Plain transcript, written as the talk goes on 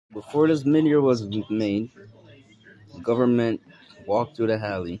Before this video was made, the government walked through the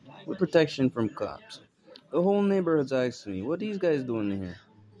alley with protection from cops. The whole neighborhood's asking me, what are these guys doing here?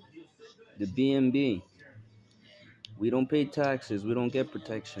 The B&B. We don't pay taxes. We don't get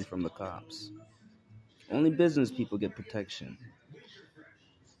protection from the cops. Only business people get protection.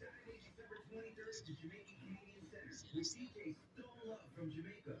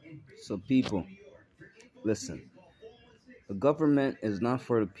 So people, listen. The government is not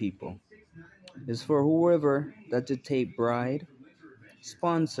for the people. It's for whoever that to take bribe,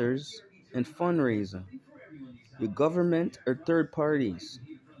 sponsors, and fundraiser. Your government are third parties.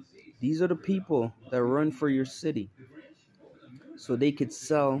 These are the people that run for your city so they could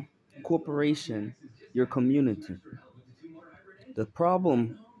sell corporation your community. The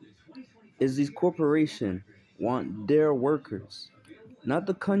problem is these corporations want their workers, not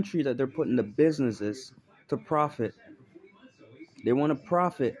the country that they're putting the businesses to profit. They want to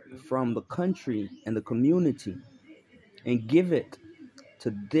profit from the country and the community and give it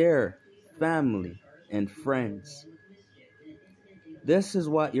to their family and friends. This is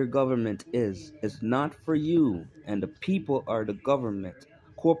what your government is. It's not for you, and the people are the government.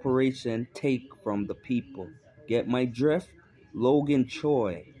 Corporation take from the people. Get my drift? Logan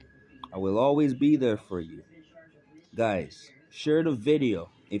Choi. I will always be there for you. Guys, share the video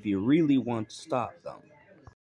if you really want to stop them.